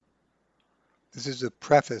This is a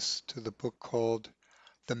preface to the book called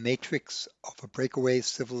The Matrix of a Breakaway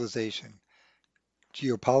Civilization: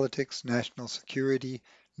 Geopolitics, National Security,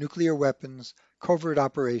 Nuclear Weapons, Covert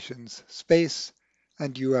Operations, Space,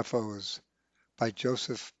 and UFOs by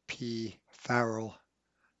Joseph P. Farrell.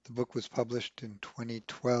 The book was published in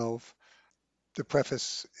 2012. The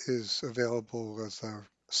preface is available as a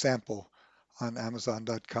sample on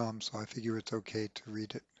Amazon.com, so I figure it's okay to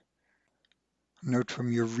read it. Note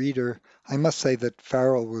from your reader, I must say that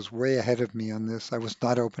Farrell was way ahead of me on this. I was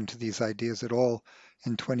not open to these ideas at all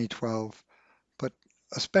in 2012, but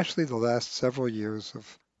especially the last several years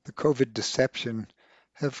of the COVID deception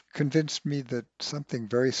have convinced me that something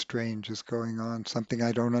very strange is going on, something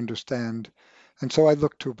I don't understand. And so I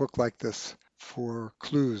look to a book like this for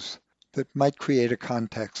clues that might create a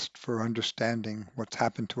context for understanding what's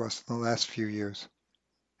happened to us in the last few years.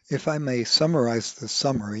 If I may summarize the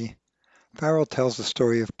summary, Farrell tells the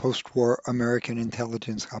story of post-war American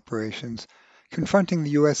intelligence operations confronting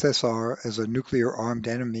the USSR as a nuclear-armed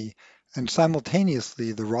enemy, and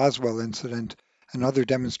simultaneously the Roswell incident and other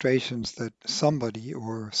demonstrations that somebody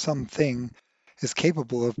or something is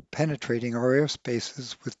capable of penetrating our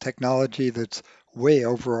airspaces with technology that's way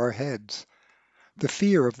over our heads. The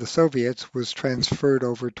fear of the Soviets was transferred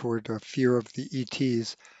over toward a fear of the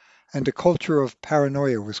ETs, and a culture of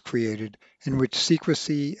paranoia was created in which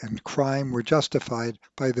secrecy and crime were justified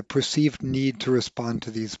by the perceived need to respond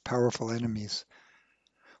to these powerful enemies.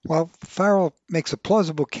 While Farrell makes a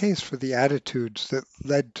plausible case for the attitudes that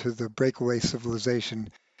led to the breakaway civilization,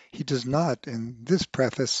 he does not, in this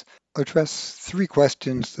preface, address three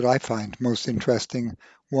questions that I find most interesting.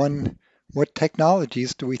 One, what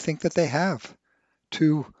technologies do we think that they have?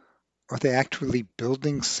 Two, are they actually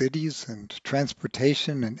building cities and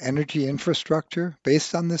transportation and energy infrastructure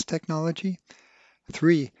based on this technology?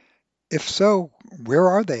 Three, if so, where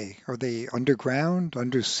are they? Are they underground,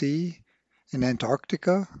 undersea, in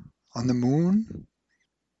Antarctica, on the moon?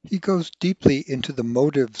 He goes deeply into the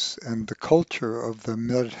motives and the culture of the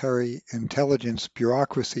military intelligence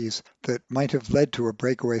bureaucracies that might have led to a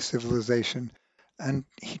breakaway civilization, and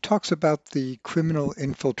he talks about the criminal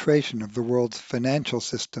infiltration of the world's financial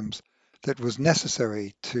systems that was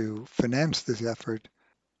necessary to finance this effort.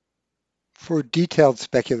 For detailed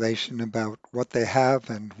speculation about what they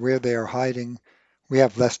have and where they are hiding, we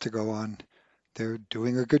have less to go on. They're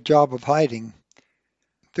doing a good job of hiding.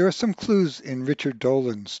 There are some clues in Richard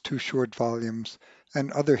Dolan's two short volumes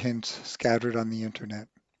and other hints scattered on the internet.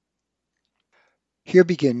 Here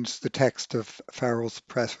begins the text of Farrell's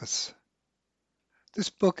preface.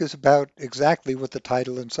 This book is about exactly what the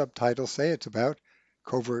title and subtitle say it's about: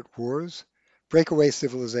 covert wars, breakaway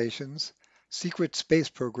civilizations, secret space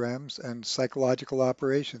programs, and psychological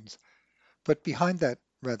operations. But behind that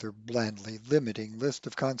rather blandly limiting list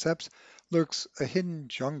of concepts lurks a hidden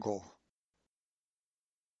jungle.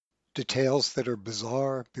 Details that are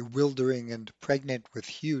bizarre, bewildering, and pregnant with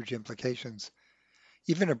huge implications.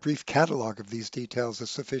 Even a brief catalog of these details is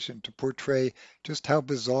sufficient to portray just how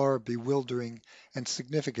bizarre, bewildering, and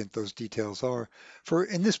significant those details are. For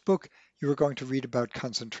in this book, you are going to read about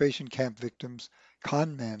concentration camp victims,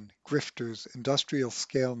 con men, grifters,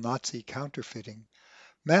 industrial-scale Nazi counterfeiting,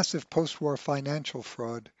 massive post-war financial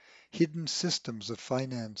fraud, hidden systems of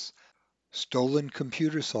finance, stolen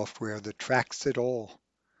computer software that tracks it all,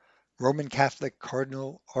 Roman Catholic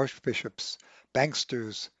cardinal archbishops,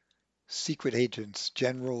 banksters, secret agents,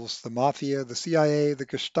 generals, the mafia, the CIA, the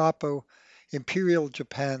Gestapo, Imperial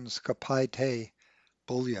Japan's Kapai-te,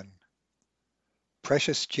 bullion,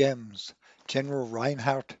 precious gems, General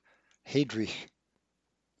Reinhard Heydrich,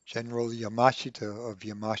 General Yamashita of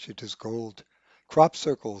Yamashita's gold, crop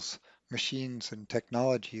circles, machines and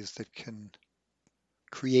technologies that can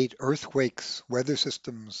create earthquakes, weather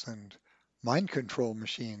systems, and mind control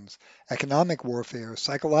machines, economic warfare,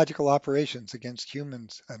 psychological operations against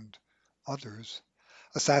humans and others,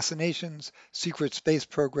 assassinations, secret space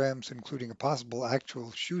programs, including a possible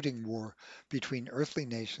actual shooting war between earthly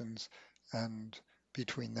nations and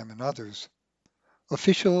between them and others,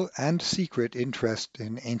 official and secret interest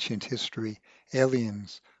in ancient history,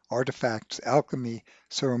 aliens, artifacts, alchemy,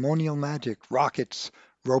 ceremonial magic, rockets,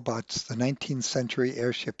 robots, the 19th century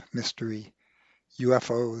airship mystery,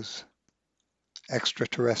 UFOs,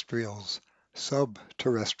 extraterrestrials,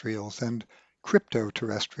 subterrestrials, and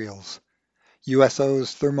cryptoterrestrials,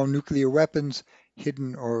 USOs, thermonuclear weapons,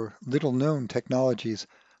 hidden or little known technologies,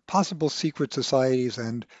 possible secret societies,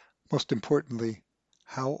 and, most importantly,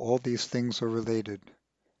 how all these things are related.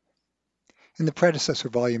 In the predecessor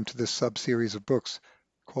volume to this sub-series of books,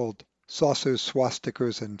 called Saucers,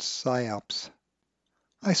 Swastikas, and Psyops,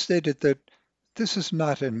 I stated that This is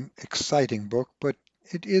not an exciting book, but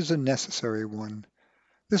it is a necessary one.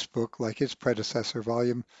 This book, like its predecessor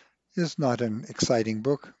volume, is not an exciting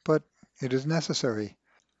book, but it is necessary.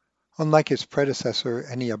 Unlike its predecessor,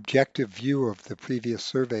 any objective view of the previous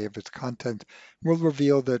survey of its content will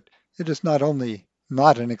reveal that it is not only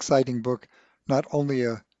not an exciting book, not only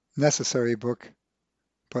a necessary book,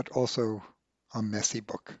 but also a messy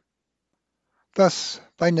book. Thus,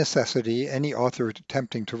 by necessity, any author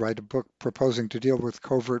attempting to write a book proposing to deal with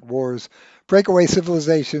covert wars, breakaway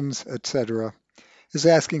civilizations, etc., is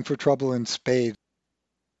asking for trouble in spades.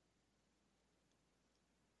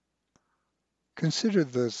 Consider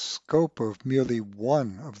the scope of merely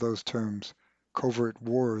one of those terms, covert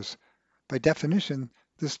wars. By definition,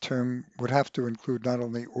 this term would have to include not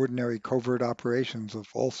only ordinary covert operations of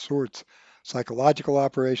all sorts, psychological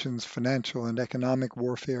operations, financial and economic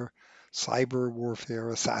warfare, cyber warfare,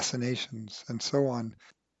 assassinations, and so on,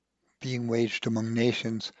 being waged among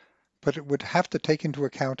nations, but it would have to take into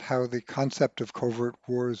account how the concept of covert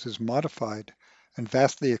wars is modified and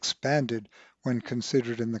vastly expanded when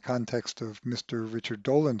considered in the context of Mr. Richard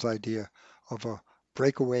Dolan's idea of a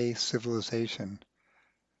breakaway civilization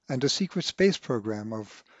and a secret space program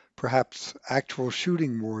of perhaps actual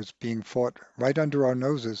shooting wars being fought right under our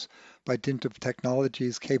noses by dint of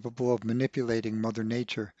technologies capable of manipulating Mother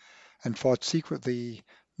Nature and fought secretly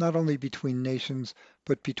not only between nations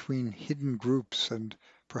but between hidden groups and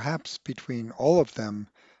perhaps between all of them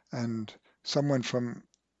and someone from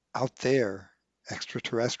out there,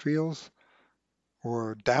 extraterrestrials,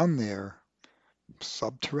 or down there,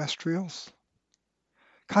 subterrestrials?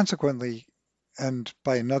 Consequently, and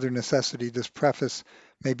by another necessity, this preface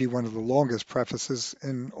may be one of the longest prefaces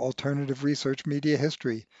in alternative research media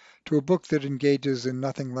history to a book that engages in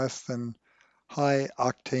nothing less than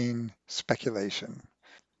high-octane speculation.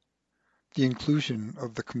 The inclusion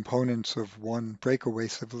of the components of one, breakaway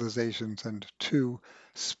civilizations, and two,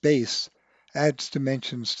 space, adds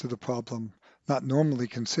dimensions to the problem not normally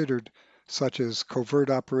considered, such as covert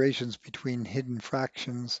operations between hidden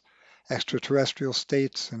fractions, extraterrestrial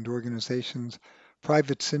states and organizations,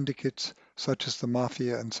 private syndicates such as the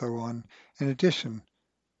mafia and so on, in addition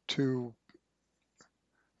to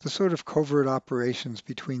the sort of covert operations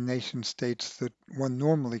between nation states that one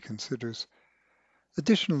normally considers.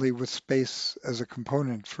 Additionally, with space as a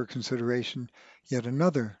component for consideration, yet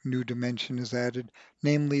another new dimension is added,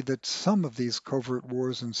 namely that some of these covert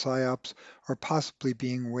wars and psyops are possibly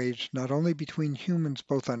being waged not only between humans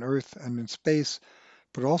both on Earth and in space,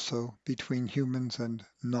 but also between humans and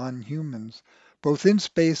non-humans, both in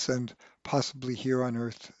space and possibly here on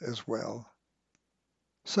Earth as well.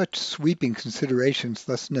 Such sweeping considerations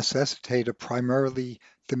thus necessitate a primarily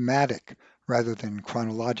thematic rather than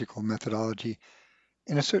chronological methodology.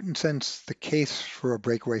 In a certain sense, the case for a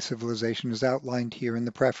breakaway civilization is outlined here in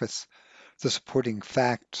the preface. The supporting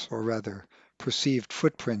facts, or rather perceived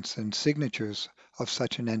footprints and signatures of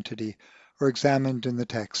such an entity, are examined in the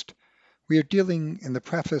text. We are dealing in the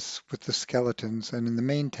preface with the skeletons and in the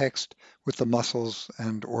main text with the muscles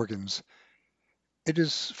and organs. It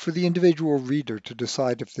is for the individual reader to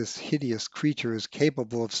decide if this hideous creature is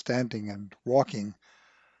capable of standing and walking.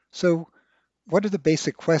 So, what are the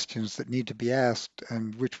basic questions that need to be asked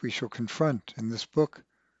and which we shall confront in this book?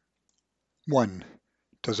 1.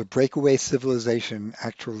 Does a breakaway civilization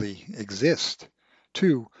actually exist?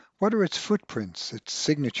 2. What are its footprints, its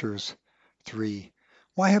signatures? 3.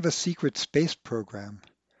 Why have a secret space program?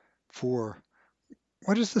 4.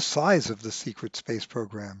 What is the size of the secret space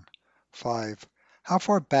program? 5. How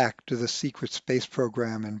far back do the secret space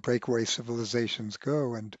program and breakaway civilizations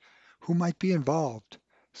go, and who might be involved?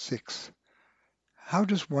 6. How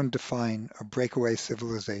does one define a breakaway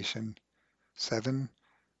civilization? 7.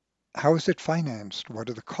 How is it financed? What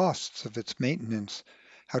are the costs of its maintenance?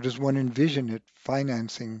 How does one envision it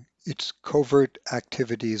financing its covert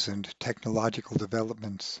activities and technological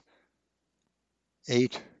developments?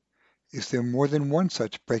 8. Is there more than one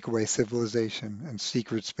such breakaway civilization and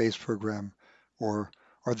secret space program? Or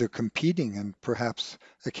are there competing and perhaps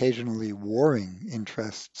occasionally warring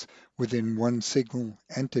interests within one single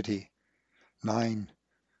entity? 9.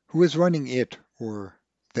 Who is running it or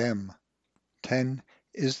them? 10.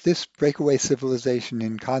 Is this breakaway civilization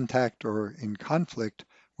in contact or in conflict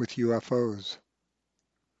with UFOs?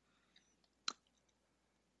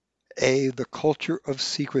 A. The culture of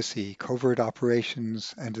secrecy, covert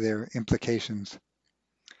operations, and their implications.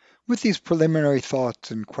 With these preliminary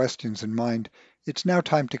thoughts and questions in mind, it's now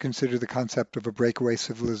time to consider the concept of a breakaway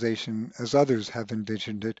civilization as others have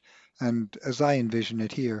envisioned it, and as I envision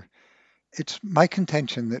it here. It's my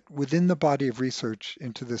contention that within the body of research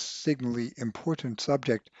into this signally important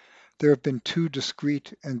subject, there have been two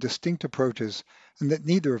discrete and distinct approaches, and that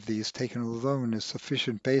neither of these taken alone is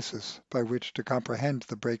sufficient basis by which to comprehend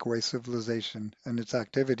the breakaway civilization and its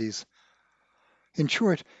activities. In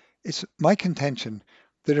short, it's my contention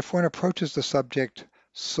that if one approaches the subject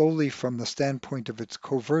solely from the standpoint of its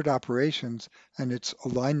covert operations and its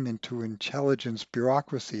alignment to intelligence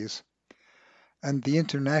bureaucracies, and the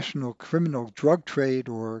international criminal drug trade,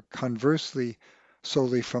 or conversely,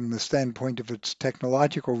 solely from the standpoint of its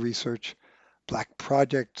technological research, black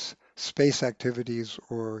projects, space activities,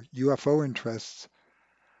 or UFO interests,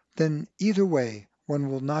 then either way, one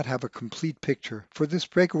will not have a complete picture, for this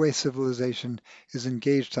breakaway civilization is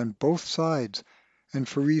engaged on both sides and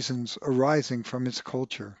for reasons arising from its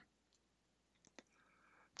culture.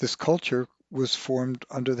 This culture was formed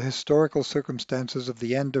under the historical circumstances of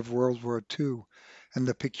the end of World War II and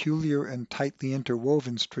the peculiar and tightly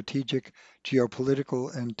interwoven strategic,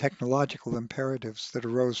 geopolitical, and technological imperatives that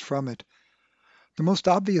arose from it. The most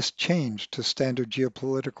obvious change to standard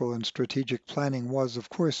geopolitical and strategic planning was, of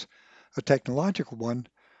course, a technological one,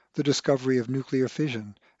 the discovery of nuclear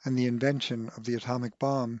fission and the invention of the atomic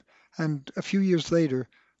bomb, and a few years later,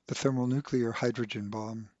 the thermonuclear hydrogen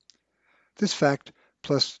bomb. This fact,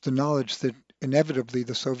 plus the knowledge that inevitably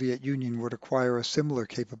the Soviet Union would acquire a similar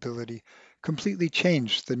capability, completely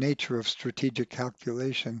changed the nature of strategic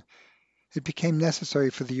calculation. It became necessary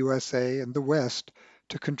for the USA and the West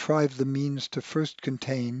to contrive the means to first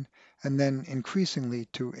contain, and then increasingly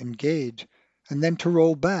to engage, and then to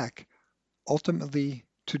roll back, ultimately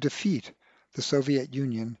to defeat the Soviet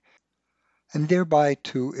Union, and thereby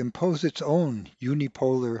to impose its own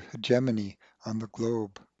unipolar hegemony on the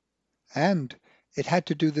globe. And it had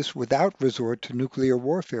to do this without resort to nuclear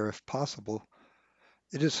warfare if possible.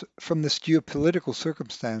 It is from this geopolitical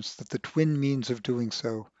circumstance that the twin means of doing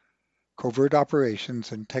so, covert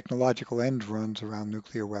operations and technological end runs around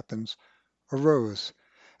nuclear weapons, arose,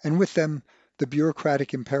 and with them the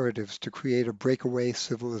bureaucratic imperatives to create a breakaway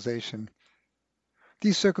civilization.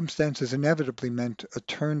 These circumstances inevitably meant a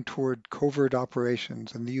turn toward covert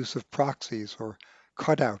operations and the use of proxies or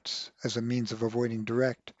cutouts as a means of avoiding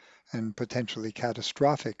direct and potentially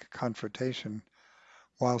catastrophic confrontation,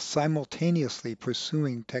 while simultaneously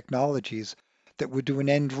pursuing technologies that would do an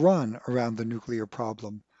end run around the nuclear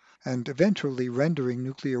problem and eventually rendering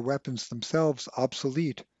nuclear weapons themselves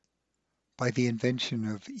obsolete by the invention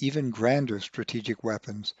of even grander strategic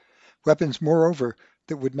weapons, weapons moreover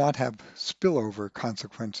that would not have spillover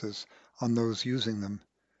consequences on those using them.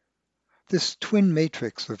 This twin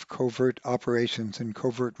matrix of covert operations and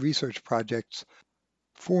covert research projects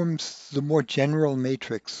forms the more general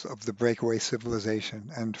matrix of the breakaway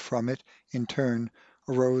civilization, and from it, in turn,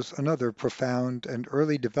 arose another profound and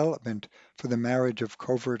early development for the marriage of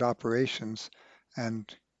covert operations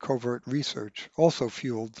and covert research, also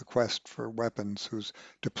fueled the quest for weapons whose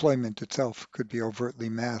deployment itself could be overtly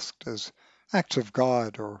masked as acts of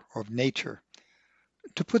God or of nature.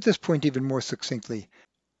 To put this point even more succinctly,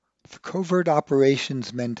 the covert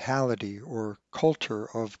operations mentality or culture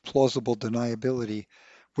of plausible deniability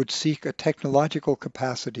would seek a technological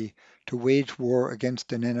capacity to wage war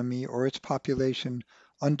against an enemy or its population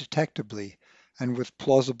undetectably and with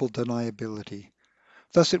plausible deniability.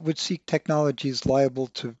 Thus it would seek technologies liable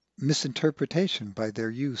to misinterpretation by their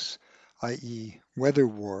use, i.e. weather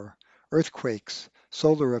war, earthquakes,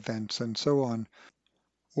 solar events, and so on,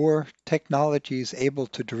 or technologies able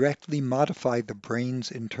to directly modify the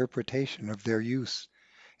brain's interpretation of their use,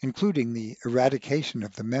 including the eradication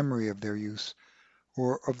of the memory of their use,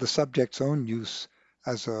 or of the subject's own use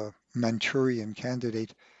as a Manchurian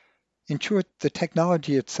candidate. In short, the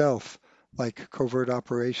technology itself, like covert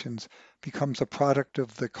operations, becomes a product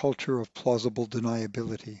of the culture of plausible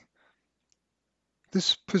deniability.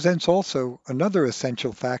 This presents also another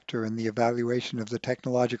essential factor in the evaluation of the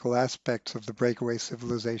technological aspects of the breakaway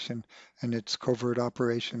civilization and its covert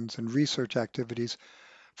operations and research activities,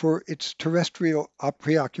 for its terrestrial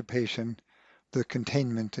preoccupation, the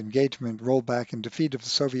containment, engagement, rollback, and defeat of the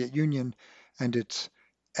Soviet Union, and its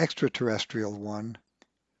extraterrestrial one,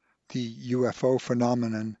 the UFO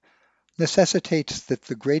phenomenon, necessitates that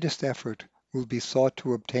the greatest effort will be sought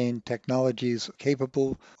to obtain technologies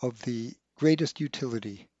capable of the greatest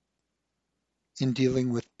utility in dealing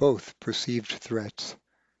with both perceived threats.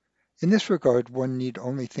 In this regard, one need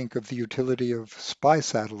only think of the utility of spy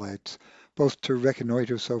satellites, both to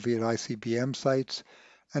reconnoiter Soviet ICBM sites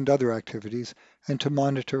and other activities, and to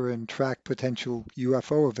monitor and track potential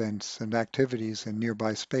UFO events and activities in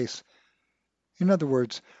nearby space. In other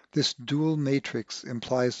words, this dual matrix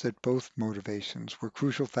implies that both motivations were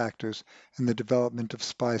crucial factors in the development of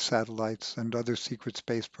spy satellites and other secret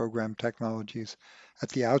space program technologies at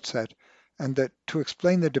the outset, and that to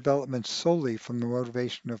explain the development solely from the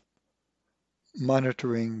motivation of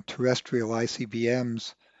monitoring terrestrial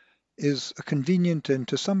ICBMs is a convenient and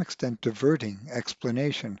to some extent diverting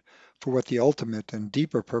explanation for what the ultimate and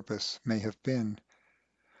deeper purpose may have been.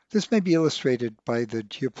 This may be illustrated by the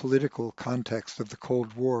geopolitical context of the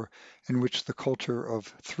Cold War, in which the culture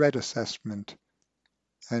of threat assessment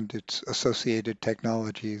and its associated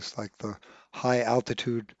technologies like the high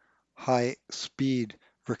altitude, high speed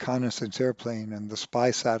reconnaissance airplane and the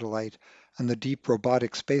spy satellite and the deep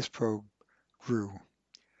robotic space probe grew.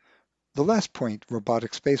 The last point,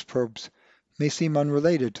 robotic space probes, may seem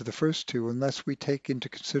unrelated to the first two unless we take into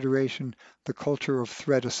consideration the culture of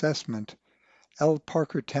threat assessment. L.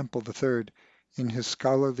 Parker Temple III, in his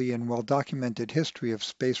scholarly and well-documented history of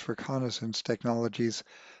space reconnaissance technologies,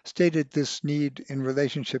 stated this need in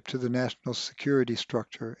relationship to the national security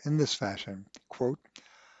structure in this fashion, quote,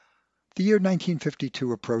 "The year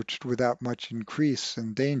 1952 approached without much increase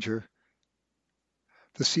in danger.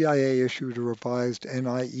 The CIA issued a revised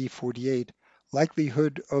NIE 48,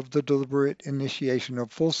 likelihood of the deliberate initiation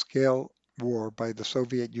of full-scale war by the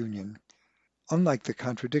Soviet Union. Unlike the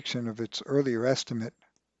contradiction of its earlier estimate,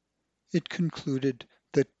 it concluded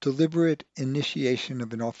that deliberate initiation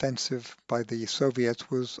of an offensive by the Soviets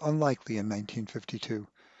was unlikely in 1952.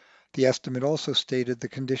 The estimate also stated the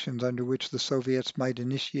conditions under which the Soviets might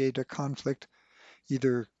initiate a conflict.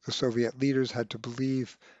 Either the Soviet leaders had to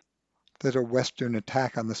believe that a Western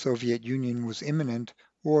attack on the Soviet Union was imminent,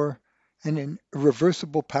 or an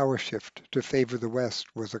irreversible power shift to favor the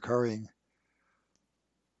West was occurring.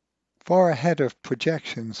 Far ahead of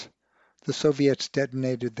projections, the Soviets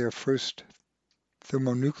detonated their first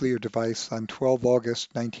thermonuclear device on 12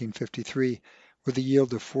 August 1953 with a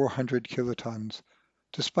yield of 400 kilotons.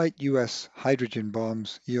 Despite U.S. hydrogen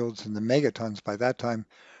bombs yields in the megatons by that time,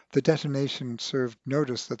 the detonation served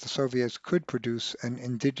notice that the Soviets could produce an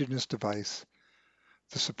indigenous device.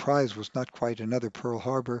 The surprise was not quite another Pearl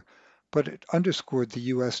Harbor, but it underscored the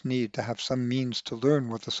U.S. need to have some means to learn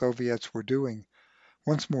what the Soviets were doing.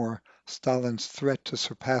 Once more, Stalin's threat to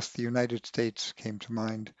surpass the United States came to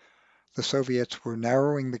mind. The Soviets were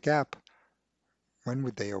narrowing the gap. When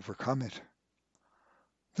would they overcome it?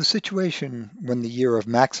 The situation when the year of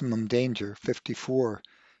maximum danger, 54,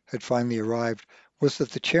 had finally arrived was that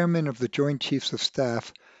the chairman of the Joint Chiefs of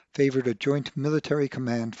Staff favored a joint military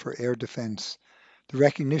command for air defense. The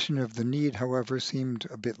recognition of the need, however, seemed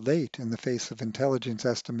a bit late in the face of intelligence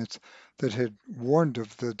estimates that had warned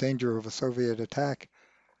of the danger of a Soviet attack.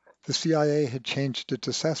 The CIA had changed its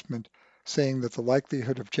assessment, saying that the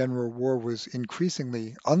likelihood of general war was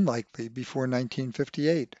increasingly unlikely before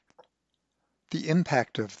 1958. The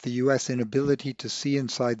impact of the U.S. inability to see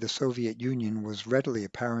inside the Soviet Union was readily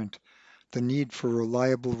apparent. The need for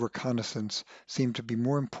reliable reconnaissance seemed to be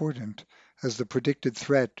more important as the predicted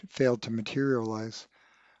threat failed to materialize.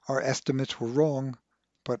 Our estimates were wrong,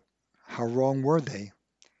 but how wrong were they?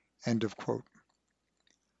 End of quote.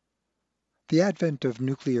 The advent of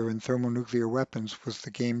nuclear and thermonuclear weapons was the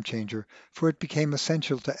game changer, for it became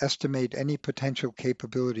essential to estimate any potential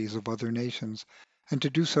capabilities of other nations, and to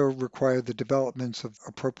do so required the developments of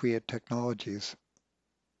appropriate technologies.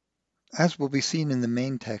 As will be seen in the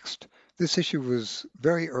main text, this issue was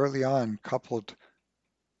very early on coupled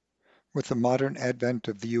with the modern advent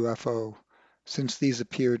of the UFO, since these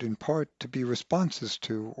appeared in part to be responses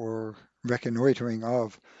to or reconnoitering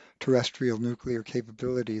of terrestrial nuclear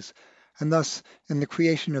capabilities, and thus in the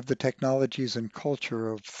creation of the technologies and culture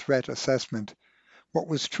of threat assessment. What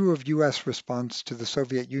was true of U.S. response to the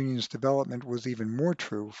Soviet Union's development was even more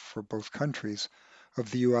true for both countries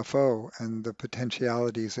of the UFO and the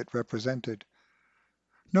potentialities it represented.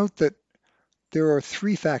 Note that there are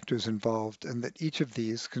three factors involved, and that each of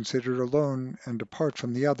these, considered alone and apart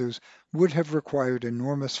from the others, would have required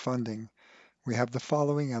enormous funding. We have the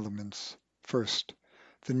following elements. First,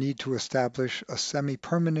 the need to establish a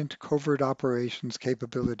semi-permanent covert operations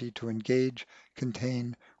capability to engage,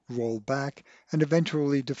 contain, roll back, and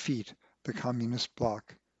eventually defeat the communist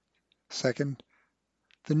bloc. Second,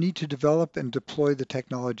 the need to develop and deploy the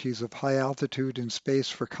technologies of high altitude and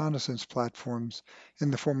space reconnaissance platforms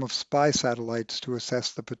in the form of spy satellites to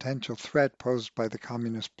assess the potential threat posed by the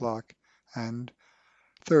communist bloc. And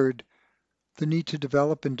third, the need to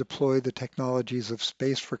develop and deploy the technologies of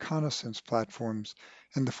space reconnaissance platforms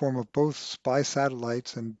in the form of both spy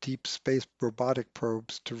satellites and deep space robotic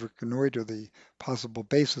probes to reconnoiter the possible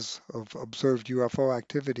basis of observed UFO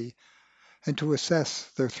activity and to assess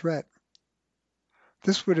their threat.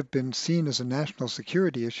 This would have been seen as a national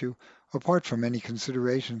security issue apart from any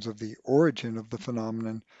considerations of the origin of the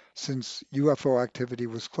phenomenon, since UFO activity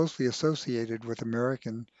was closely associated with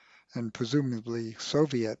American and presumably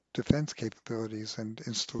Soviet defense capabilities and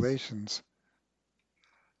installations.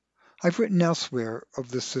 I've written elsewhere of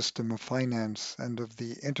this system of finance and of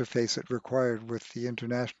the interface it required with the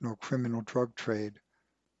international criminal drug trade.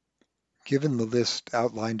 Given the list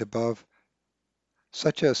outlined above,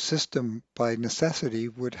 such a system by necessity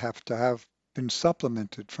would have to have been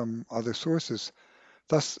supplemented from other sources.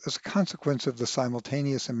 Thus, as a consequence of the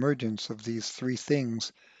simultaneous emergence of these three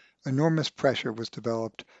things, enormous pressure was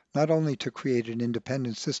developed not only to create an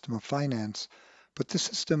independent system of finance, but the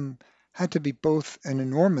system had to be both an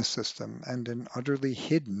enormous system and an utterly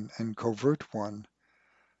hidden and covert one.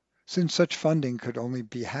 Since such funding could only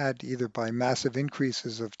be had either by massive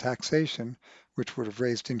increases of taxation, which would have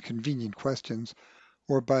raised inconvenient questions,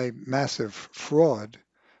 or by massive fraud,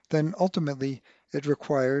 then ultimately it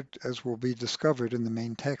required, as will be discovered in the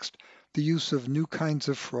main text, the use of new kinds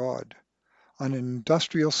of fraud on an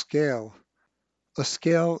industrial scale, a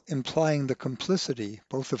scale implying the complicity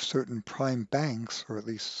both of certain prime banks, or at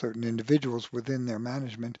least certain individuals within their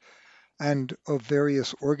management, and of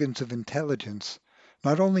various organs of intelligence,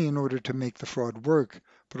 not only in order to make the fraud work,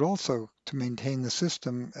 but also to maintain the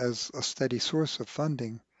system as a steady source of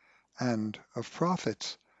funding and of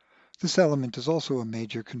profits. This element is also a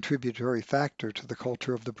major contributory factor to the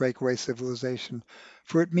culture of the breakaway civilization,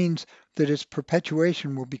 for it means that its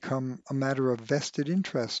perpetuation will become a matter of vested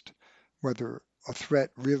interest, whether a threat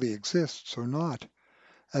really exists or not,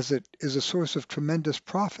 as it is a source of tremendous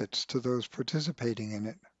profits to those participating in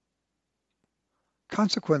it.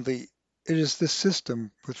 Consequently, it is this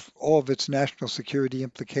system, with all of its national security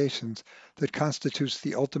implications, that constitutes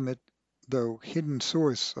the ultimate, though hidden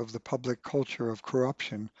source of the public culture of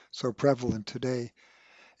corruption so prevalent today.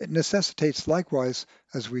 It necessitates likewise,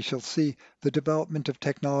 as we shall see, the development of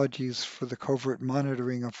technologies for the covert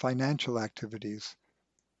monitoring of financial activities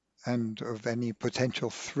and of any potential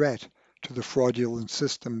threat to the fraudulent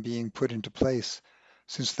system being put into place,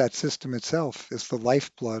 since that system itself is the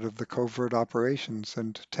lifeblood of the covert operations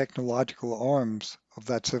and technological arms of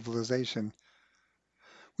that civilization.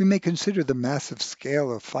 We may consider the massive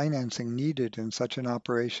scale of financing needed in such an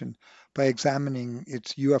operation by examining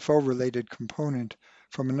its UFO-related component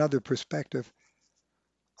from another perspective.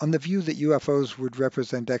 On the view that UFOs would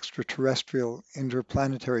represent extraterrestrial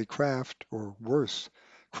interplanetary craft, or worse,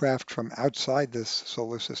 craft from outside this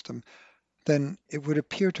solar system, then it would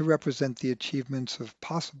appear to represent the achievements of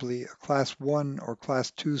possibly a Class 1 or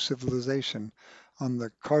Class 2 civilization on the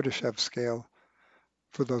Kardashev scale.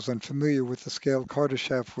 For those unfamiliar with the scale,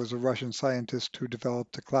 Kardashev was a Russian scientist who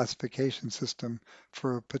developed a classification system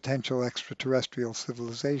for potential extraterrestrial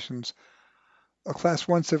civilizations. A Class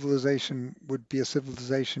 1 civilization would be a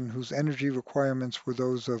civilization whose energy requirements were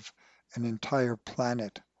those of an entire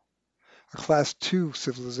planet. A Class 2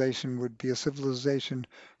 civilization would be a civilization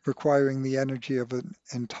requiring the energy of an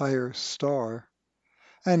entire star.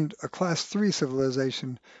 And a Class 3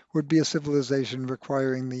 civilization would be a civilization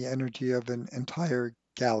requiring the energy of an entire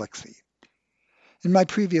galaxy. In my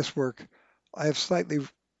previous work, I have slightly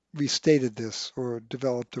restated this or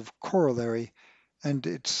developed a corollary, and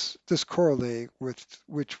it's this corollary with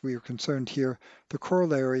which we are concerned here. The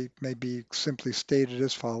corollary may be simply stated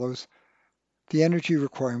as follows. The energy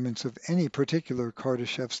requirements of any particular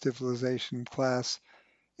Kardashev civilization class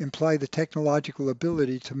imply the technological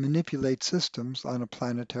ability to manipulate systems on a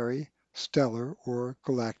planetary, stellar, or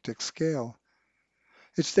galactic scale.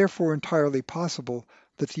 It's therefore entirely possible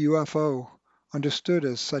that the UFO, understood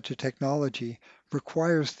as such a technology,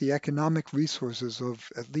 requires the economic resources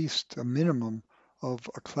of at least a minimum of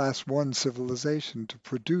a Class 1 civilization to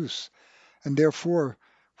produce, and therefore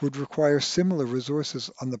would require similar resources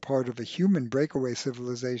on the part of a human breakaway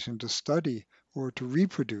civilization to study or to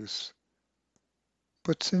reproduce.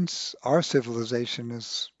 But since our civilization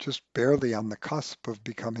is just barely on the cusp of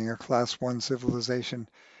becoming a Class 1 civilization,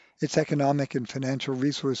 its economic and financial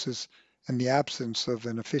resources and the absence of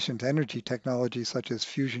an efficient energy technology such as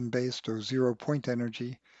fusion-based or zero-point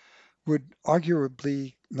energy would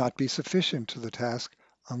arguably not be sufficient to the task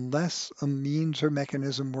unless a means or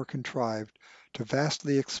mechanism were contrived to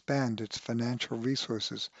vastly expand its financial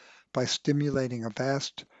resources by stimulating a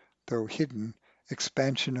vast, though hidden,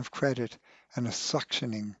 expansion of credit and a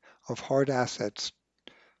suctioning of hard assets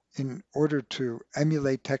in order to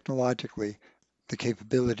emulate technologically the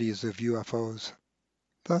capabilities of UFOs.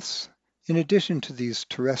 Thus, in addition to these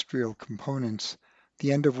terrestrial components,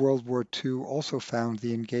 the end of World War II also found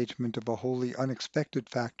the engagement of a wholly unexpected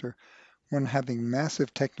factor one having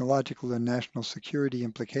massive technological and national security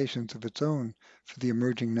implications of its own for the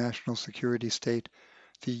emerging national security state,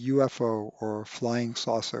 the UFO or flying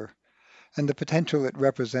saucer, and the potential it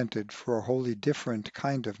represented for a wholly different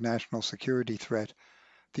kind of national security threat,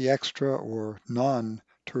 the extra or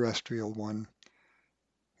non-terrestrial one.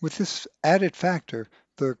 With this added factor,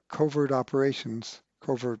 the covert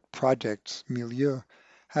projects milieu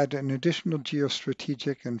had an additional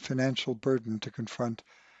geostrategic and financial burden to confront,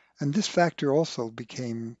 and this factor also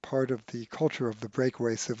became part of the culture of the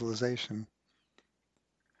breakaway civilization.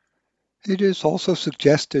 It is also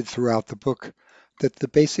suggested throughout the book that the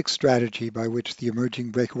basic strategy by which the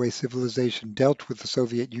emerging breakaway civilization dealt with the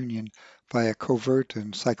Soviet Union via covert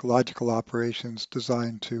and psychological operations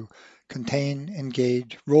designed to contain,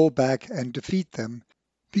 engage, roll back, and defeat them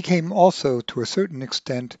became also, to a certain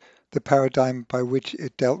extent, the paradigm by which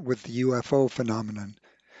it dealt with the UFO phenomenon.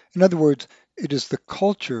 In other words, it is the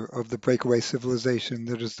culture of the breakaway civilization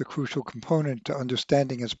that is the crucial component to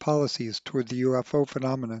understanding its policies toward the UFO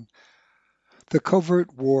phenomenon. The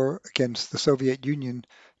covert war against the Soviet Union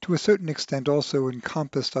to a certain extent also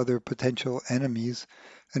encompassed other potential enemies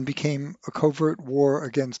and became a covert war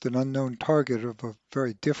against an unknown target of a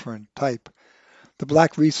very different type. The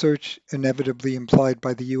black research inevitably implied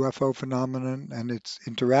by the UFO phenomenon and its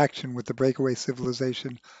interaction with the breakaway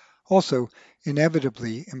civilization also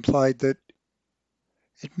inevitably implied that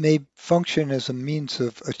it may function as a means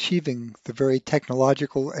of achieving the very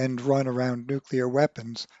technological end run around nuclear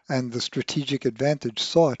weapons and the strategic advantage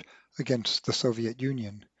sought against the Soviet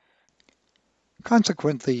Union.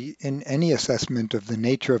 Consequently, in any assessment of the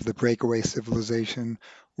nature of the breakaway civilization,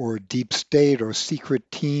 or deep state, or secret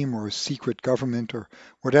team, or secret government, or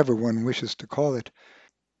whatever one wishes to call it,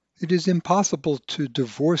 it is impossible to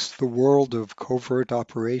divorce the world of covert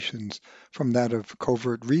operations from that of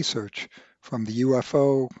covert research, from the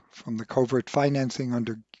UFO, from the covert financing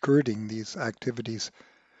undergirding these activities.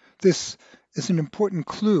 This is an important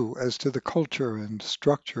clue as to the culture and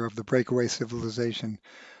structure of the breakaway civilization,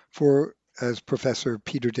 for, as Professor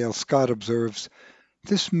Peter Dale Scott observes,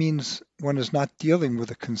 this means one is not dealing with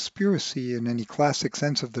a conspiracy in any classic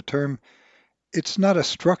sense of the term. It's not a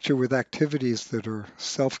structure with activities that are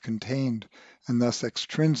self-contained and thus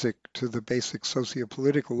extrinsic to the basic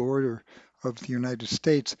socio-political order of the United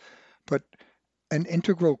States, but an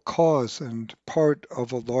integral cause and part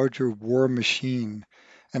of a larger war machine,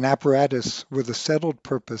 an apparatus with a settled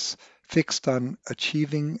purpose fixed on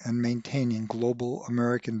achieving and maintaining global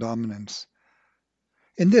American dominance.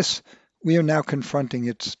 In this, we are now confronting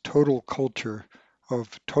its total culture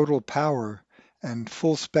of total power and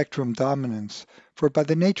full spectrum dominance, for by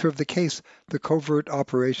the nature of the case, the covert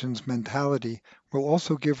operations mentality will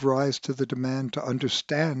also give rise to the demand to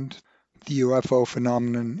understand the UFO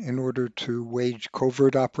phenomenon in order to wage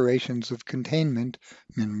covert operations of containment,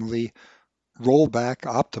 minimally, rollback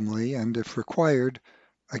optimally, and if required,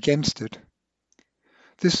 against it.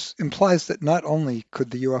 This implies that not only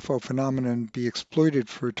could the UFO phenomenon be exploited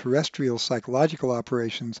for terrestrial psychological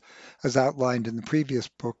operations, as outlined in the previous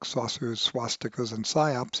book, Saucers, Swastikas, and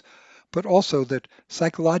Psyops, but also that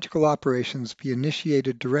psychological operations be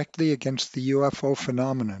initiated directly against the UFO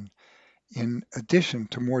phenomenon, in addition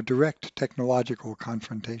to more direct technological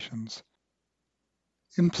confrontations.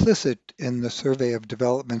 Implicit in the survey of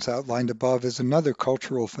developments outlined above is another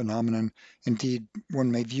cultural phenomenon. Indeed,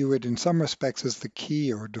 one may view it in some respects as the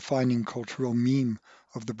key or defining cultural meme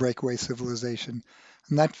of the breakaway civilization,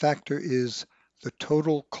 and that factor is the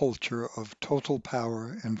total culture of total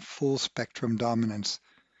power and full spectrum dominance.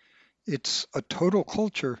 It's a total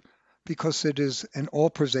culture because it is an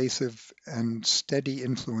all-pervasive and steady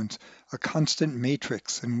influence, a constant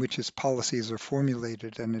matrix in which its policies are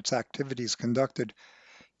formulated and its activities conducted.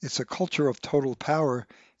 It's a culture of total power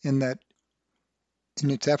in that in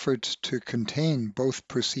its efforts to contain both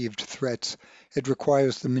perceived threats, it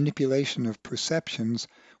requires the manipulation of perceptions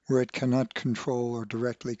where it cannot control or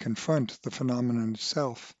directly confront the phenomenon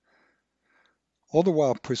itself, all the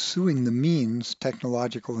while pursuing the means,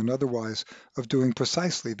 technological and otherwise, of doing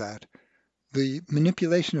precisely that. The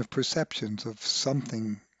manipulation of perceptions of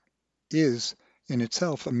something is in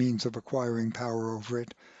itself a means of acquiring power over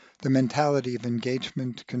it. The mentality of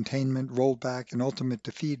engagement, containment, rollback, and ultimate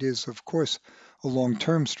defeat is, of course, a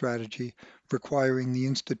long-term strategy requiring the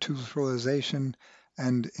institutionalization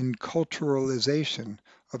and enculturalization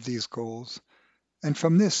of these goals. And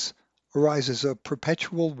from this arises a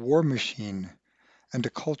perpetual war machine and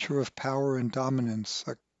a culture of power and dominance,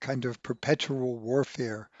 a kind of perpetual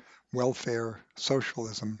warfare, welfare,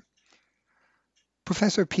 socialism.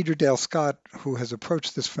 Professor Peter Dale Scott, who has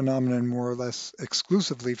approached this phenomenon more or less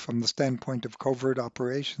exclusively from the standpoint of covert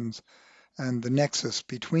operations, and the nexus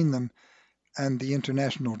between them and the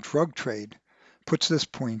international drug trade, puts this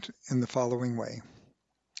point in the following way.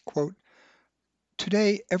 Quote,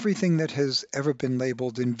 today, everything that has ever been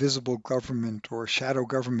labeled invisible government or shadow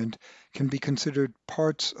government can be considered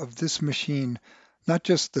parts of this machine, not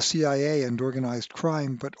just the CIA and organized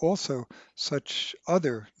crime, but also such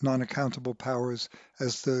other non-accountable powers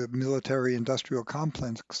as the military-industrial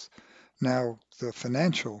complex, now the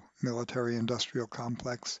financial military-industrial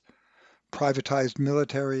complex, privatized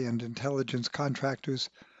military and intelligence contractors,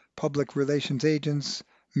 public relations agents,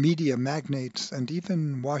 media magnates, and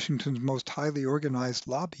even Washington's most highly organized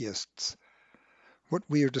lobbyists. What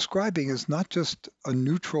we are describing is not just a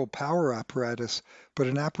neutral power apparatus, but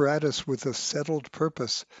an apparatus with a settled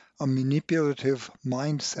purpose, a manipulative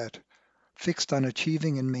mindset, fixed on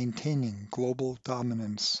achieving and maintaining global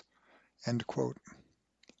dominance. End quote.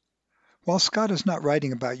 While Scott is not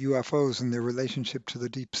writing about UFOs and their relationship to the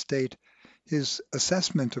deep state, his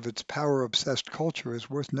assessment of its power-obsessed culture is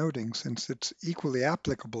worth noting since it's equally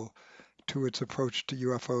applicable to its approach to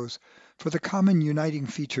UFOs, for the common uniting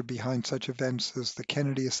feature behind such events as the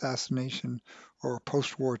Kennedy assassination or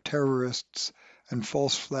post-war terrorists and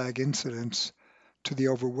false flag incidents, to the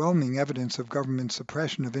overwhelming evidence of government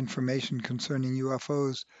suppression of information concerning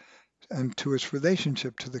UFOs, and to its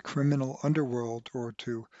relationship to the criminal underworld or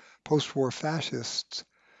to post-war fascists,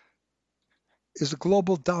 is a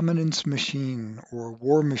global dominance machine or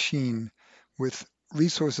war machine with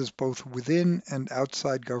resources both within and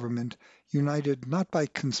outside government, united not by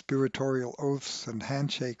conspiratorial oaths and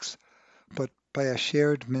handshakes, but by a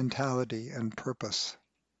shared mentality and purpose.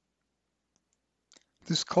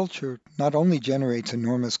 This culture not only generates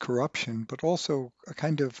enormous corruption, but also a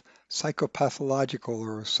kind of psychopathological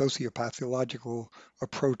or sociopathological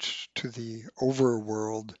approach to the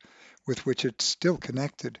overworld with which it's still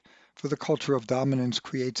connected, for the culture of dominance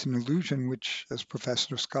creates an illusion which, as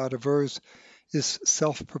Professor Scott avers, is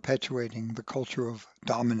self-perpetuating. The culture of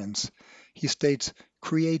dominance, he states,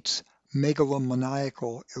 creates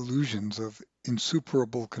megalomaniacal illusions of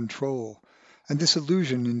insuperable control, and this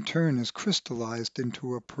illusion in turn is crystallized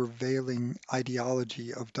into a prevailing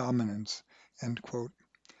ideology of dominance. End quote.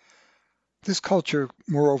 This culture,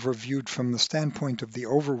 moreover, viewed from the standpoint of the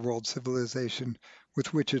overworld civilization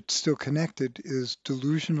with which it's still connected, is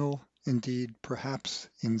delusional, indeed perhaps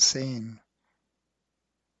insane.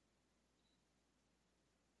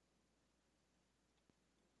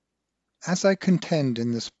 As I contend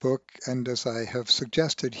in this book, and as I have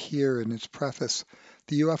suggested here in its preface,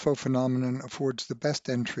 the UFO phenomenon affords the best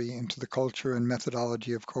entry into the culture and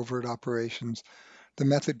methodology of covert operations, the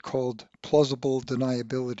method called plausible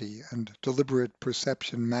deniability and deliberate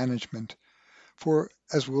perception management. For,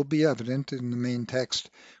 as will be evident in the main text,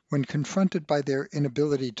 when confronted by their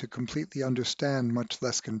inability to completely understand, much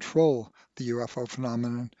less control, the UFO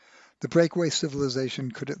phenomenon, the breakaway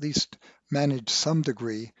civilization could at least manage some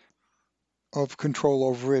degree of control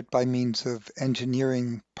over it by means of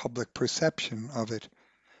engineering public perception of it.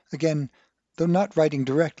 Again, though not writing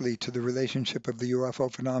directly to the relationship of the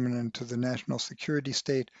UFO phenomenon to the national security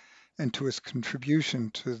state and to its contribution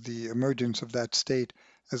to the emergence of that state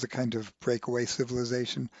as a kind of breakaway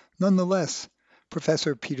civilization, nonetheless,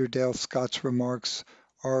 Professor Peter Dale Scott's remarks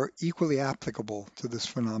are equally applicable to this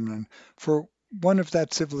phenomenon, for one of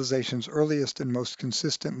that civilization's earliest and most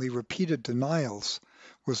consistently repeated denials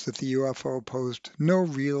was that the UFO posed no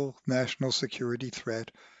real national security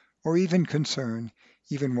threat or even concern,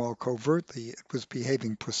 even while covertly it was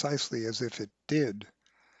behaving precisely as if it did.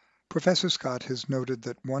 Professor Scott has noted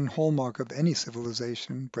that one hallmark of any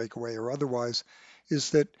civilization, breakaway or otherwise,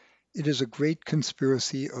 is that it is a great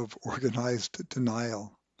conspiracy of organized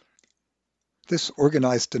denial. This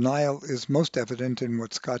organized denial is most evident in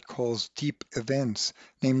what Scott calls deep events,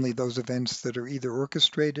 namely those events that are either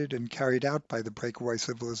orchestrated and carried out by the breakaway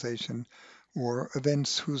civilization, or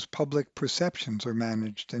events whose public perceptions are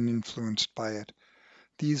managed and influenced by it.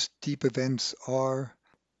 These deep events are,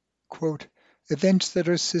 quote, events that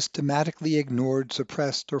are systematically ignored,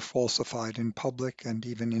 suppressed, or falsified in public and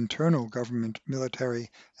even internal government, military,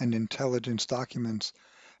 and intelligence documents,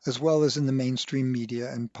 as well as in the mainstream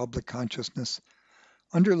media and public consciousness.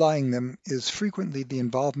 Underlying them is frequently the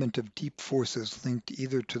involvement of deep forces linked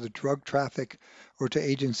either to the drug traffic or to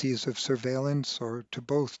agencies of surveillance or to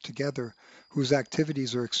both together, whose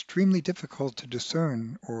activities are extremely difficult to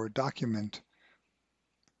discern or document.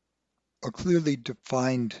 A clearly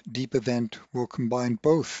defined deep event will combine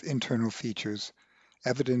both internal features,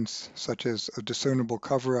 evidence such as a discernible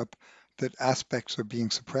cover-up that aspects are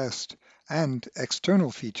being suppressed, and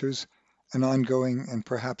external features, an ongoing and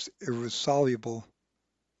perhaps irresoluble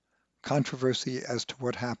controversy as to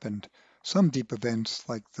what happened, Some deep events,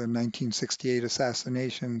 like the 1968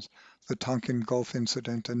 assassinations, the Tonkin Gulf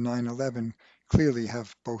incident, and 9/11, clearly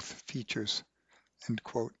have both features. End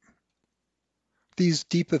quote. These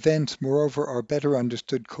deep events, moreover, are better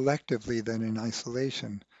understood collectively than in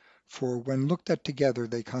isolation, for when looked at together,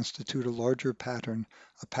 they constitute a larger pattern,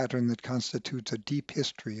 a pattern that constitutes a deep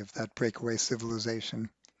history of that breakaway civilization.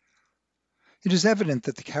 It is evident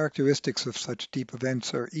that the characteristics of such deep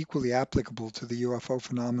events are equally applicable to the UFO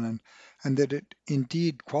phenomenon, and that it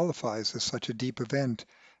indeed qualifies as such a deep event,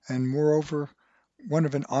 and moreover, one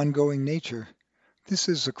of an ongoing nature. This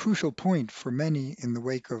is a crucial point for many in the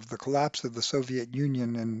wake of the collapse of the Soviet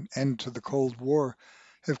Union and end to the Cold War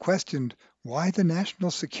have questioned why the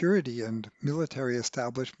national security and military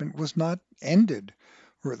establishment was not ended,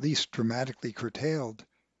 or at least dramatically curtailed.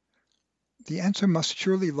 The answer must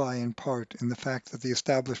surely lie in part in the fact that the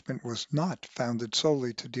establishment was not founded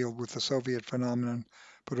solely to deal with the Soviet phenomenon,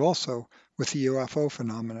 but also with the UFO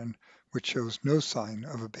phenomenon, which shows no sign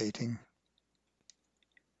of abating.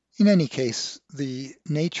 In any case, the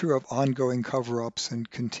nature of ongoing cover-ups and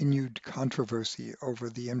continued controversy over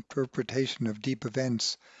the interpretation of deep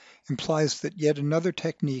events implies that yet another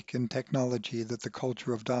technique and technology that the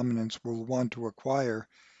culture of dominance will want to acquire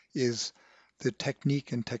is the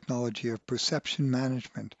technique and technology of perception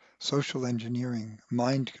management, social engineering,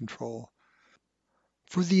 mind control.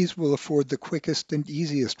 For these will afford the quickest and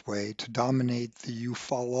easiest way to dominate the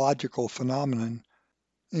ufological phenomenon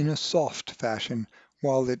in a soft fashion,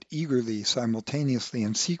 while it eagerly, simultaneously,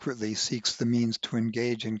 and secretly seeks the means to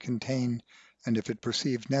engage and contain, and if it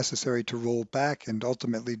perceived necessary to roll back and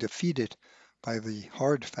ultimately defeat it by the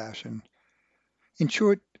hard fashion. In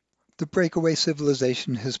short, the breakaway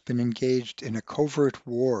civilization has been engaged in a covert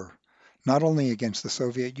war, not only against the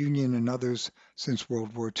Soviet Union and others since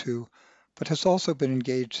World War II, but has also been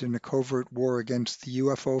engaged in a covert war against the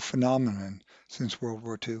UFO phenomenon since World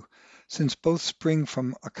War II, since both spring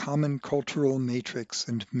from a common cultural matrix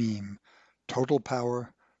and meme: total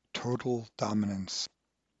power, total dominance.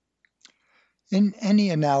 In any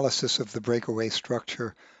analysis of the breakaway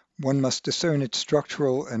structure, one must discern its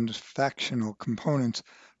structural and factional components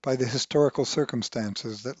by the historical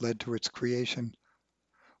circumstances that led to its creation.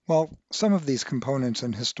 While some of these components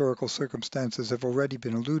and historical circumstances have already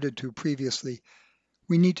been alluded to previously,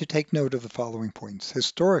 we need to take note of the following points.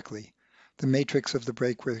 Historically, the matrix of the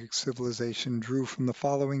breakaway civilization drew from the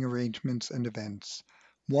following arrangements and events.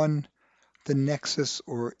 1. The nexus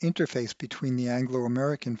or interface between the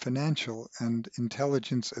Anglo-American financial and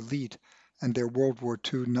intelligence elite and their World War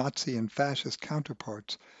II Nazi and fascist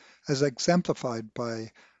counterparts, as exemplified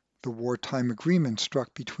by the wartime agreement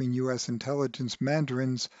struck between U.S. intelligence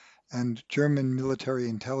mandarins and German military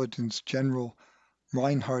intelligence general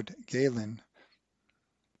Reinhard Gehlen.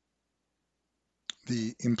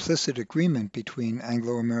 The implicit agreement between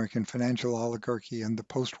Anglo-American financial oligarchy and the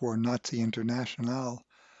post-war Nazi Internationale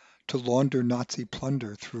to launder Nazi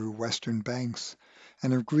plunder through Western banks,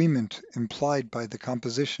 an agreement implied by the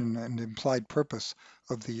composition and implied purpose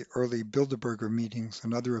of the early Bilderberger meetings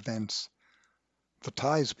and other events, the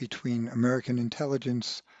ties between American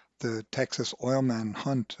intelligence, the Texas oilman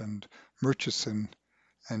Hunt and Murchison,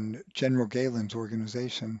 and General Gehlen's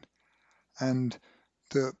organization, and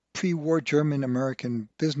the pre-war German-American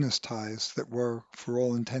business ties that were, for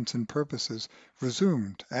all intents and purposes,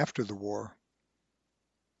 resumed after the war.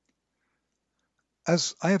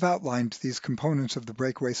 As I have outlined these components of the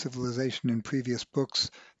breakaway civilization in previous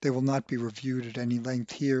books, they will not be reviewed at any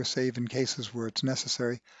length here, save in cases where it's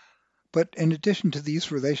necessary. But in addition to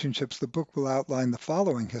these relationships, the book will outline the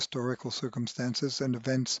following historical circumstances and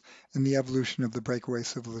events in the evolution of the breakaway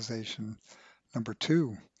civilization. Number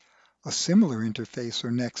 2. A similar interface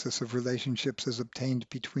or nexus of relationships is obtained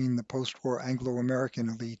between the post-war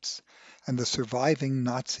Anglo-American elites and the surviving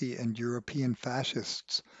Nazi and European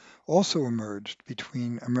fascists, also emerged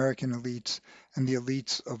between American elites and the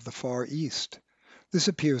elites of the Far East. This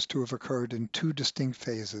appears to have occurred in two distinct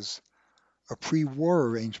phases: a pre-war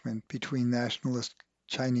arrangement between nationalist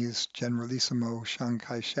Chinese Generalissimo Chiang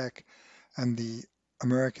Kai-shek and the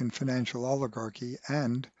American financial oligarchy,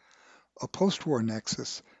 and a post-war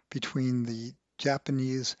nexus between the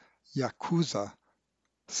Japanese Yakuza,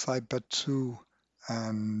 Saibatsu,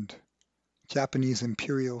 and Japanese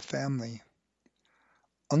imperial family.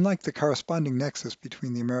 Unlike the corresponding nexus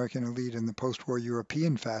between the American elite and the post-war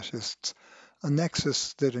European fascists, a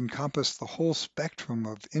nexus that encompassed the whole spectrum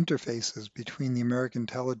of interfaces between the American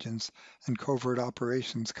intelligence and covert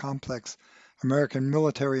operations complex, American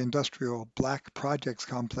military-industrial black projects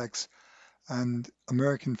complex, and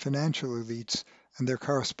American financial elites and their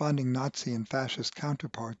corresponding Nazi and fascist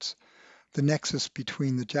counterparts, the nexus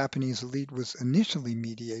between the Japanese elite was initially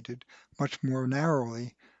mediated much more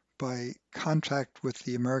narrowly by contact with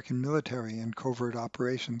the American military and covert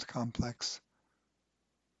operations complex.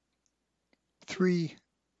 3.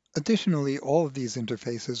 Additionally, all of these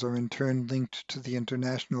interfaces are in turn linked to the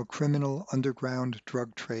international criminal underground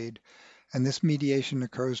drug trade, and this mediation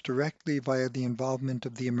occurs directly via the involvement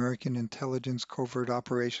of the American intelligence covert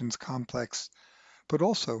operations complex, but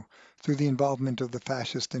also through the involvement of the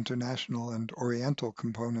fascist international and Oriental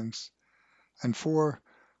components. And 4.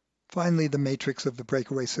 Finally, the matrix of the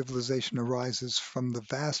breakaway civilization arises from the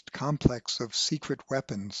vast complex of secret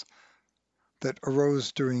weapons that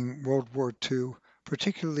arose during World War II,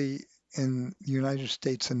 particularly in the United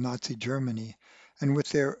States and Nazi Germany, and with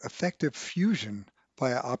their effective fusion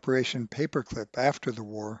via Operation Paperclip after the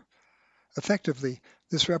war. Effectively,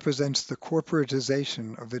 this represents the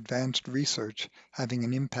corporatization of advanced research having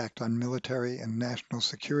an impact on military and national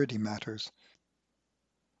security matters.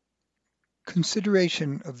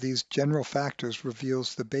 Consideration of these general factors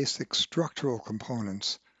reveals the basic structural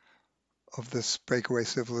components of this breakaway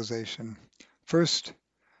civilization. First,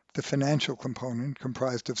 the financial component,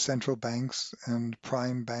 comprised of central banks and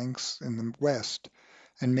prime banks in the West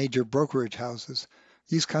and major brokerage houses.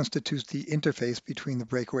 These constitute the interface between the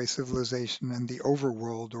breakaway civilization and the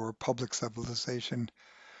overworld or public civilization.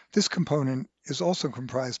 This component is also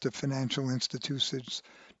comprised of financial institutions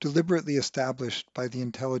deliberately established by the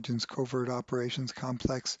intelligence covert operations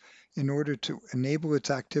complex in order to enable its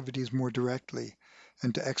activities more directly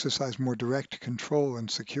and to exercise more direct control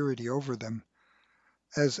and security over them.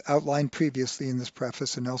 As outlined previously in this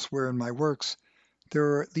preface and elsewhere in my works, there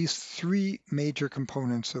are at least 3 major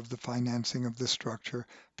components of the financing of this structure,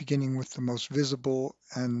 beginning with the most visible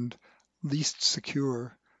and least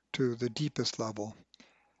secure to the deepest level.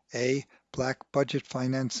 A. Black budget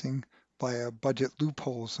financing via budget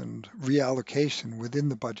loopholes and reallocation within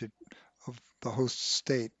the budget of the host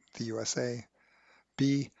state, the USA.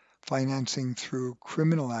 B. Financing through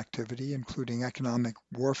criminal activity, including economic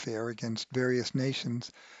warfare against various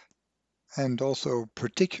nations, and also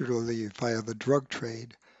particularly via the drug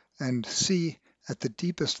trade. And C, at the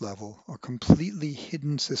deepest level, a completely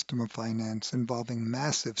hidden system of finance involving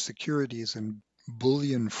massive securities and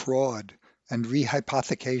bullion fraud and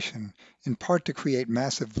rehypothecation, in part to create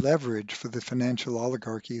massive leverage for the financial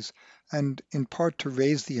oligarchies, and in part to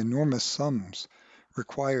raise the enormous sums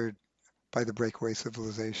required by the breakaway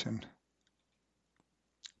civilization.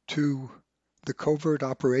 2. The covert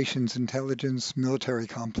operations intelligence military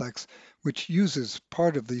complex, which uses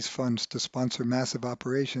part of these funds to sponsor massive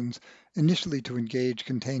operations, initially to engage,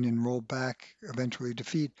 contain, and roll back, eventually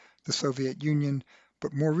defeat the Soviet Union,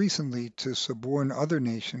 but more recently to suborn other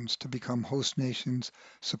nations to become host nations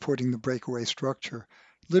supporting the breakaway structure,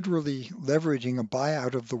 literally leveraging a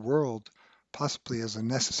buyout of the world, possibly as a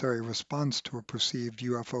necessary response to a perceived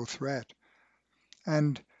UFO threat.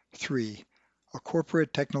 And 3. A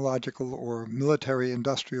corporate technological or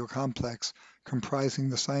military-industrial complex comprising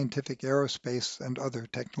the scientific aerospace and other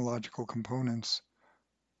technological components.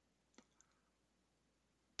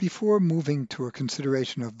 Before moving to a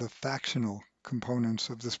consideration of the factional components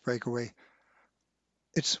of this breakaway,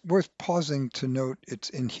 it's worth pausing to note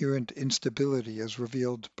its inherent instability as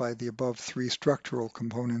revealed by the above 3 structural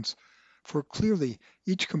components, for clearly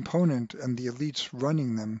each component and the elites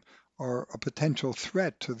running them are a potential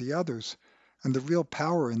threat to the others, and the real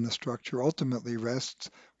power in the structure ultimately rests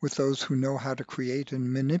with those who know how to create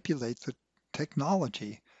and manipulate the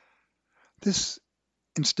technology. This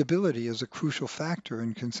instability is a crucial factor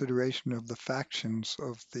in consideration of the factions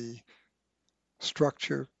of the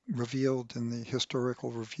structure revealed in the historical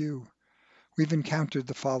review. We've encountered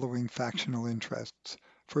the following factional interests.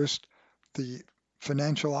 First, the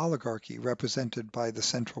financial oligarchy represented by the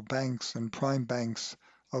central banks and prime banks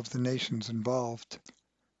of the nations involved,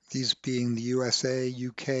 these being the USA,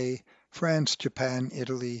 UK, France, Japan,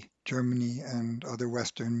 Italy, Germany, and other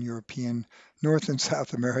Western European, North and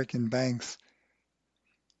South American banks.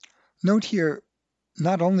 Note here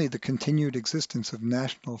not only the continued existence of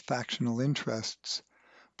national factional interests,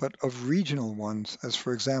 but of regional ones, as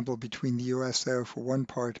for example between the USA for one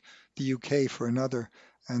part, the UK for another,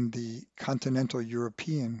 and the continental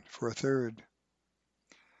European for a third.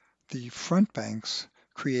 The front banks,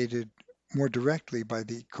 created more directly by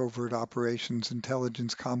the covert operations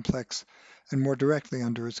intelligence complex and more directly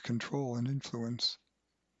under its control and influence.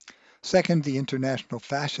 Second, the international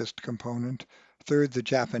fascist component. Third, the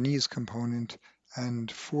Japanese component.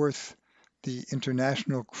 And fourth, the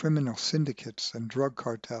international criminal syndicates and drug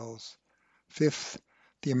cartels. Fifth,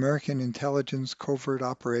 the American intelligence covert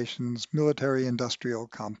operations military-industrial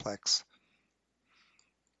complex.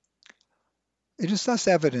 It is thus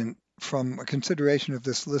evident from a consideration of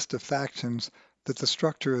this list of factions that the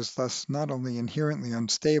structure is thus not only inherently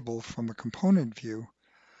unstable from a component view,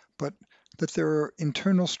 but that there are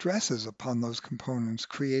internal stresses upon those components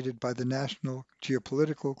created by the national,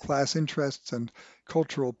 geopolitical, class interests, and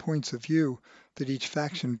cultural points of view that each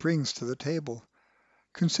faction brings to the table.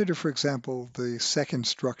 Consider, for example, the second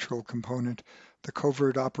structural component, the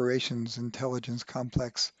covert operations intelligence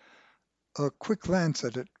complex. A quick glance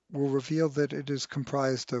at it will reveal that it is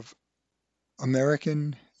comprised of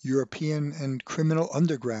American, European, and criminal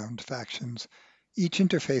underground factions, each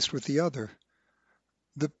interfaced with the other.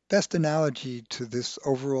 The best analogy to this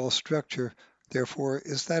overall structure, therefore,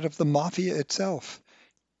 is that of the mafia itself,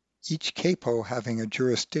 each capo having a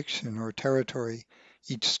jurisdiction or territory,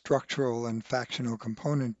 each structural and factional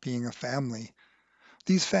component being a family.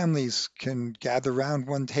 These families can gather round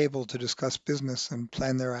one table to discuss business and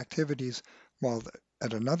plan their activities, while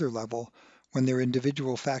at another level, when their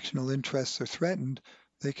individual factional interests are threatened,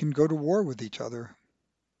 they can go to war with each other.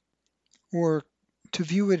 Or, to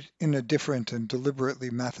view it in a different and deliberately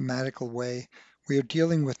mathematical way, we are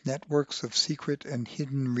dealing with networks of secret and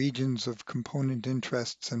hidden regions of component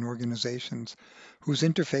interests and organizations, whose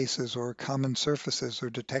interfaces or common surfaces are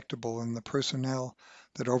detectable in the personnel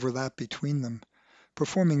that overlap between them.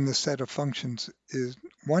 Performing this set of functions is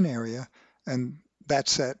one area, and that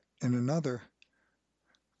set in another.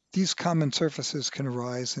 These common surfaces can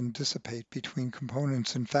arise and dissipate between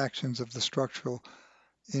components and factions of the structural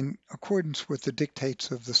in accordance with the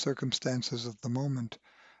dictates of the circumstances of the moment,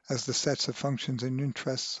 as the sets of functions and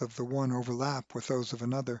interests of the one overlap with those of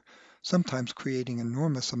another, sometimes creating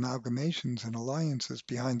enormous amalgamations and alliances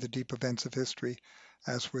behind the deep events of history,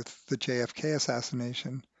 as with the JFK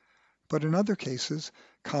assassination. But in other cases,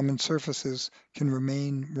 common surfaces can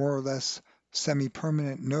remain more or less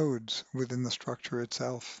semi-permanent nodes within the structure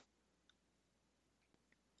itself.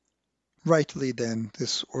 Rightly then,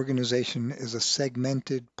 this organization is a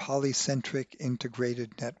segmented, polycentric,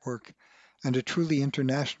 integrated network and a truly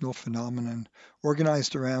international phenomenon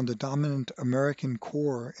organized around a dominant American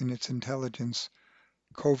core in its intelligence,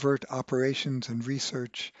 covert operations and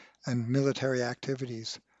research, and military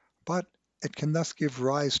activities. But it can thus give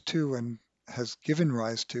rise to and has given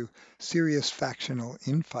rise to serious factional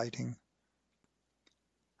infighting.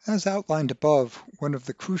 As outlined above, one of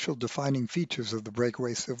the crucial defining features of the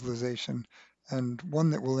breakaway civilization, and one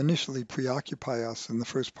that will initially preoccupy us in the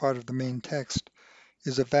first part of the main text,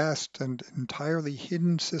 is a vast and entirely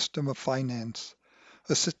hidden system of finance,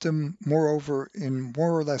 a system, moreover, in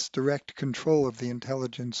more or less direct control of the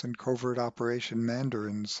intelligence and covert operation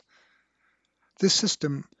mandarins. This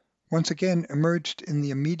system once again emerged in the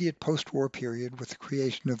immediate post-war period with the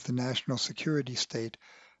creation of the national security state,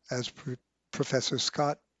 as Professor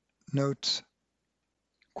Scott notes,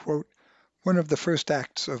 quote, one of the first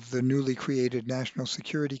acts of the newly created National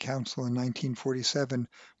Security Council in 1947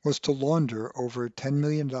 was to launder over $10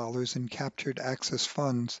 million in captured Axis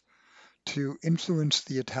funds to influence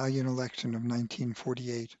the Italian election of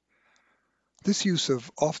 1948. This use of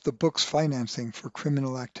off-the-books financing for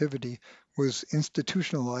criminal activity was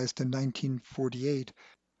institutionalized in 1948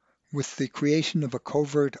 with the creation of a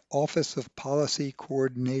covert Office of Policy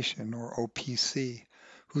Coordination, or OPC,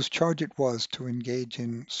 whose charge it was to engage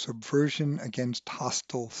in subversion against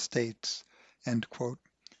hostile states. End quote.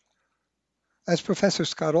 As Professor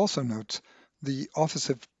Scott also notes, the Office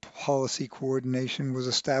of Policy Coordination was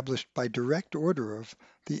established by direct order of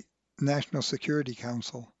the National Security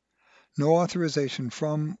Council. No authorization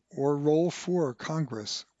from or role for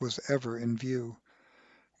Congress was ever in view.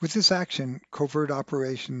 With this action, covert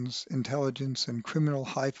operations, intelligence, and criminal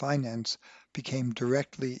high finance became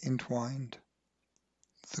directly entwined.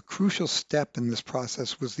 The crucial step in this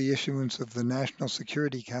process was the issuance of the National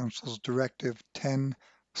Security Council's Directive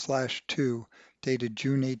 10/2, dated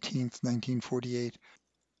June 18, 1948.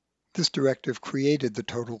 This directive created the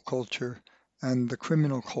total culture and the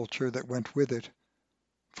criminal culture that went with it.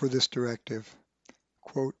 For this directive,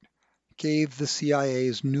 quote, gave the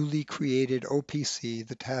CIA's newly created OPC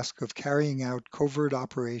the task of carrying out covert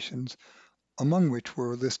operations, among which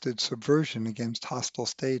were listed subversion against hostile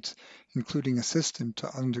states, including assistance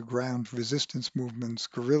to underground resistance movements,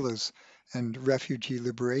 guerrillas, and refugee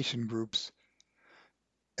liberation groups.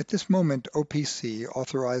 At this moment, OPC,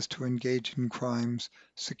 authorized to engage in crimes,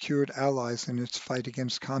 secured allies in its fight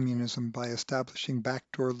against communism by establishing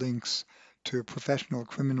backdoor links to professional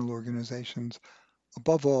criminal organizations,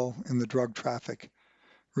 above all in the drug traffic.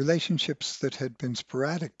 Relationships that had been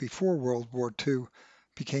sporadic before World War II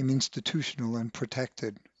became institutional and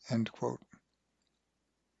protected. End quote.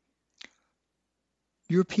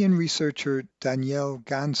 European researcher Danielle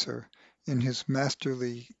Ganser, in his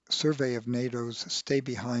masterly survey of NATO's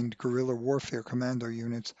stay-behind guerrilla warfare commando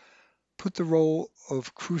units, put the role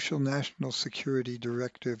of crucial national security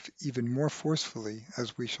directive even more forcefully,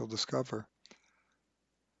 as we shall discover.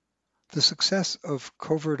 The success of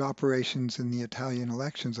covert operations in the Italian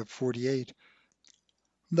elections of '48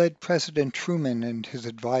 led President Truman and his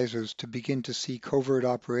advisors to begin to see covert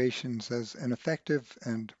operations as an effective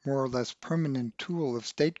and more or less permanent tool of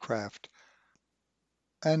statecraft.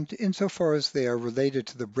 And insofar as they are related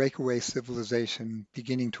to the breakaway civilization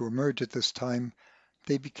beginning to emerge at this time,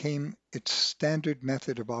 they became its standard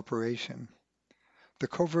method of operation. The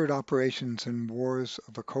covert operations and wars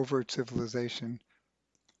of a covert civilization.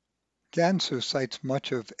 Ganser cites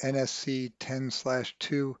much of NSC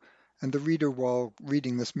 10/2, and the reader, while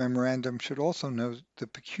reading this memorandum, should also note the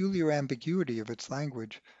peculiar ambiguity of its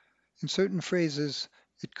language. In certain phrases,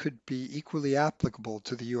 it could be equally applicable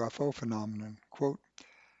to the UFO phenomenon. Quote,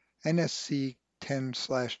 NSC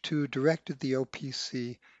 10/2 directed the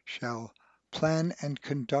OPC shall plan and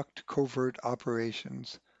conduct covert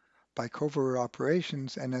operations. By covert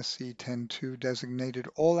operations, NSC 10/2 designated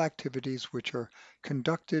all activities which are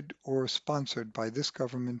conducted or sponsored by this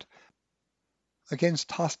government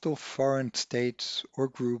against hostile foreign states or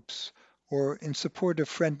groups, or in support of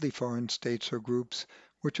friendly foreign states or groups,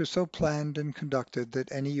 which are so planned and conducted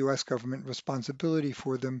that any U.S. government responsibility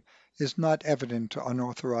for them is not evident to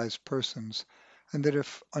unauthorized persons, and that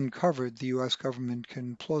if uncovered, the U.S. government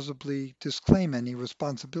can plausibly disclaim any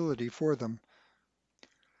responsibility for them.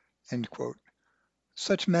 End quote.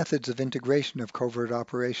 Such methods of integration of covert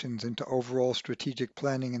operations into overall strategic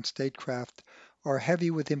planning and statecraft are heavy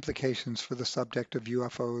with implications for the subject of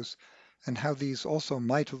UFOs and how these also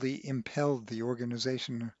mightily impelled the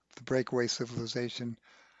organization of the breakaway civilization,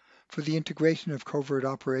 for the integration of covert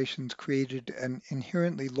operations created an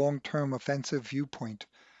inherently long-term offensive viewpoint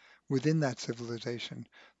within that civilization,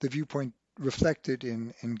 the viewpoint reflected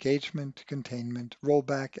in engagement, containment,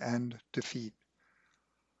 rollback, and defeat.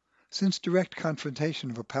 Since direct confrontation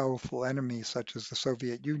of a powerful enemy such as the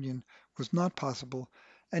Soviet Union was not possible,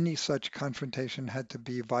 any such confrontation had to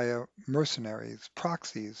be via mercenaries,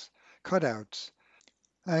 proxies, cutouts,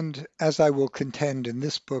 and, as I will contend in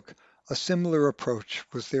this book, a similar approach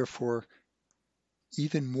was therefore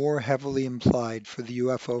even more heavily implied for the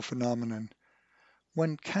UFO phenomenon.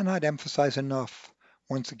 One cannot emphasize enough,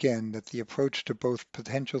 once again, that the approach to both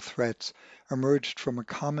potential threats emerged from a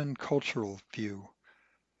common cultural view.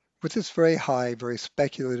 With this very high, very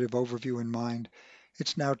speculative overview in mind,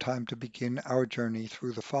 it's now time to begin our journey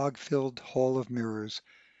through the fog-filled Hall of Mirrors,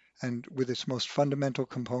 and with its most fundamental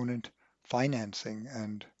component, financing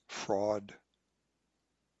and fraud.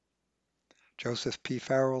 Joseph P.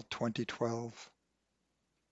 Farrell, 2012.